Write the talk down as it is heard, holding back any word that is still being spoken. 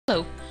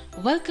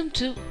Welcome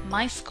to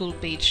My School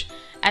Page.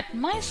 At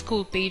My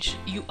School Page,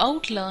 you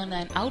outlearn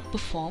and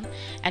outperform,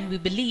 and we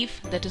believe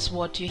that is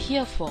what you're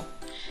here for.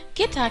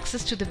 Get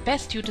access to the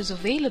best tutors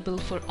available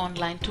for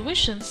online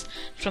tuitions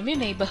from your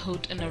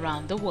neighborhood and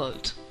around the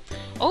world.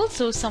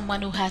 Also,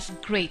 someone who has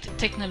great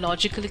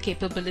technological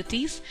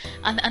capabilities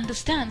and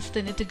understands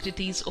the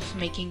nitty-gritties of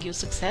making you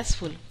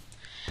successful.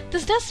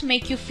 This does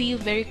make you feel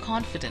very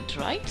confident,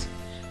 right?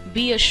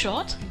 Be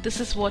assured this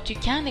is what you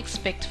can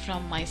expect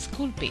from My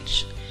School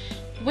Page.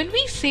 When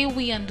we say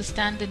we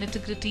understand the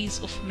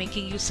nitty-gritties of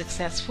making you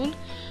successful,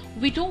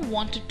 we don't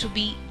want it to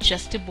be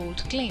just a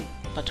bold claim,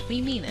 but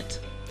we mean it.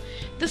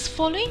 This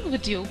following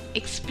video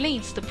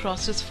explains the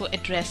process for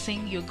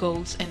addressing your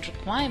goals and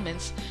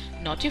requirements,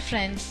 not your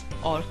friends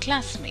or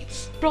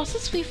classmates. The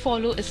process we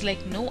follow is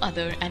like no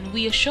other, and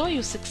we assure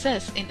you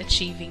success in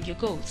achieving your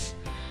goals.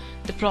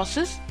 The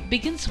process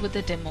begins with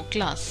a demo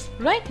class.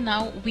 Right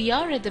now, we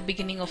are at the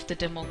beginning of the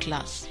demo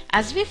class.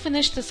 As we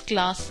finish this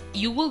class,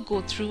 you will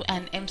go through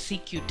an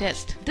MCQ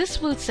test.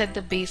 This will set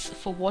the base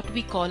for what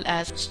we call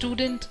as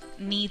student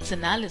needs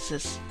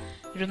analysis.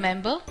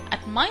 Remember,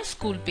 at My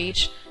School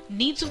Page,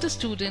 needs of the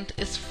student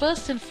is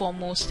first and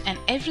foremost, and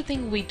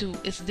everything we do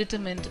is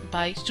determined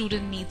by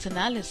student needs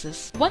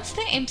analysis. Once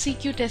the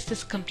MCQ test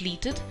is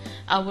completed,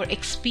 our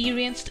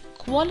experienced,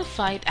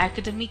 qualified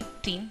academic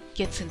team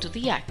gets into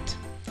the act.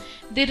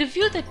 They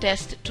review the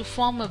test to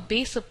form a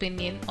base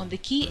opinion on the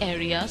key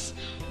areas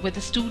where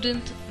the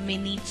student may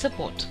need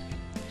support.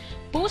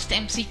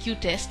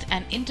 Post-MCQ test,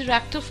 an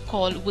interactive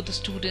call with the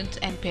student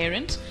and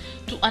parent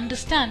to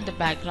understand the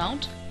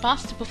background,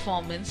 past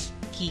performance,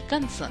 key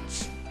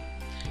concerns.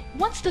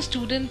 Once the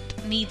student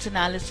needs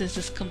analysis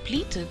is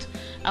completed,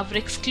 our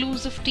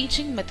exclusive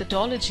teaching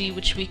methodology,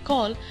 which we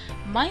call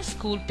My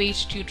School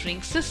Page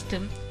Tutoring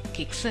System,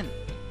 kicks in.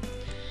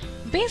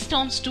 Based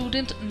on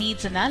student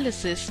needs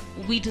analysis,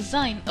 we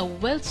design a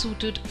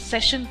well-suited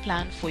session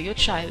plan for your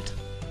child.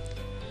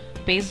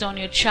 Based on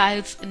your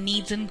child's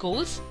needs and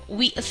goals,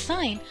 we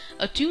assign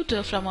a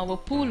tutor from our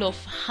pool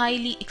of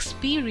highly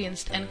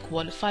experienced and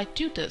qualified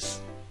tutors.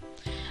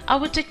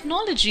 Our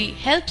technology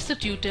helps the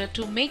tutor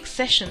to make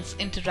sessions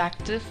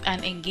interactive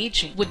and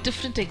engaging with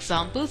different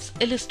examples,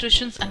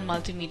 illustrations, and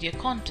multimedia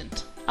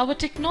content. Our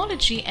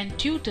technology and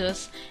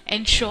tutors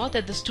ensure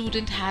that the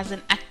student has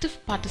an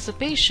active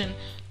participation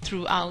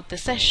throughout the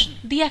session.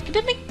 The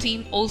academic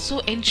team also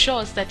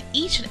ensures that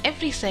each and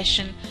every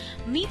session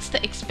meets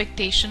the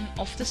expectation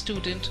of the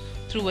student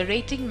through a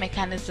rating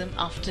mechanism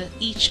after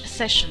each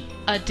session.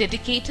 A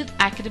dedicated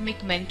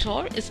academic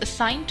mentor is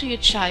assigned to your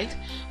child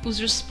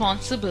who's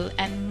responsible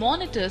and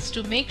monitors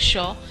to make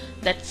sure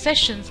that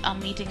sessions are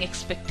meeting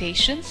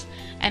expectations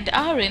and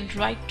are in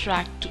right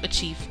track to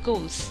achieve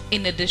goals.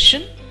 In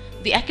addition,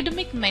 the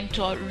academic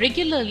mentor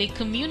regularly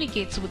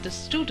communicates with the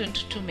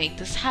student to make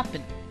this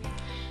happen.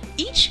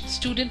 Each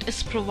student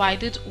is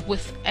provided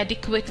with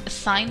adequate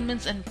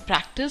assignments and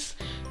practice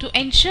to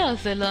ensure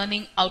the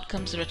learning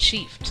outcomes are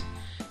achieved.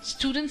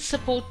 Student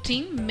support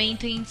team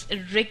maintains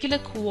a regular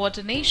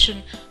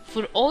coordination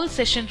for all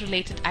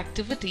session-related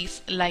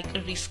activities like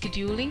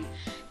rescheduling,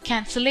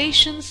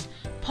 cancellations,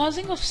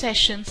 pausing of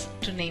sessions,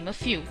 to name a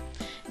few.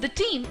 The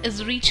team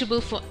is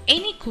reachable for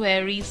any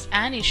queries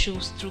and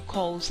issues through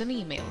calls and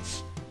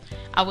emails.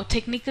 Our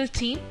technical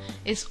team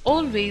is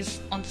always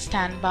on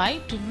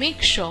standby to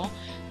make sure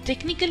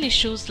technical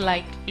issues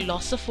like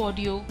loss of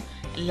audio,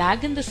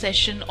 lag in the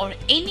session, or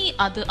any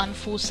other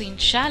unforeseen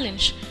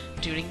challenge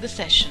during the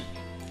session.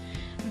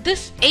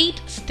 This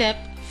 8-step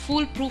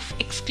foolproof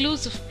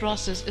exclusive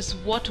process is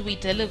what we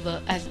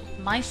deliver as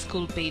My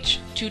School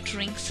Page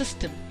Tutoring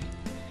System.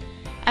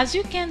 As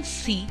you can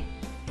see,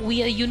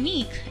 we are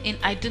unique in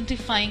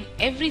identifying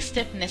every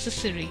step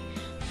necessary.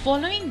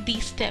 Following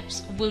these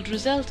steps will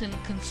result in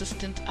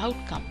consistent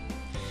outcome.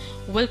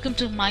 Welcome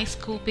to My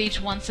School Page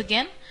once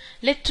again.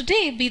 Let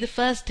today be the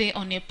first day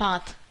on your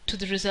path to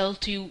the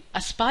result you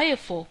aspire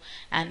for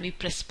and we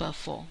prosper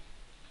for.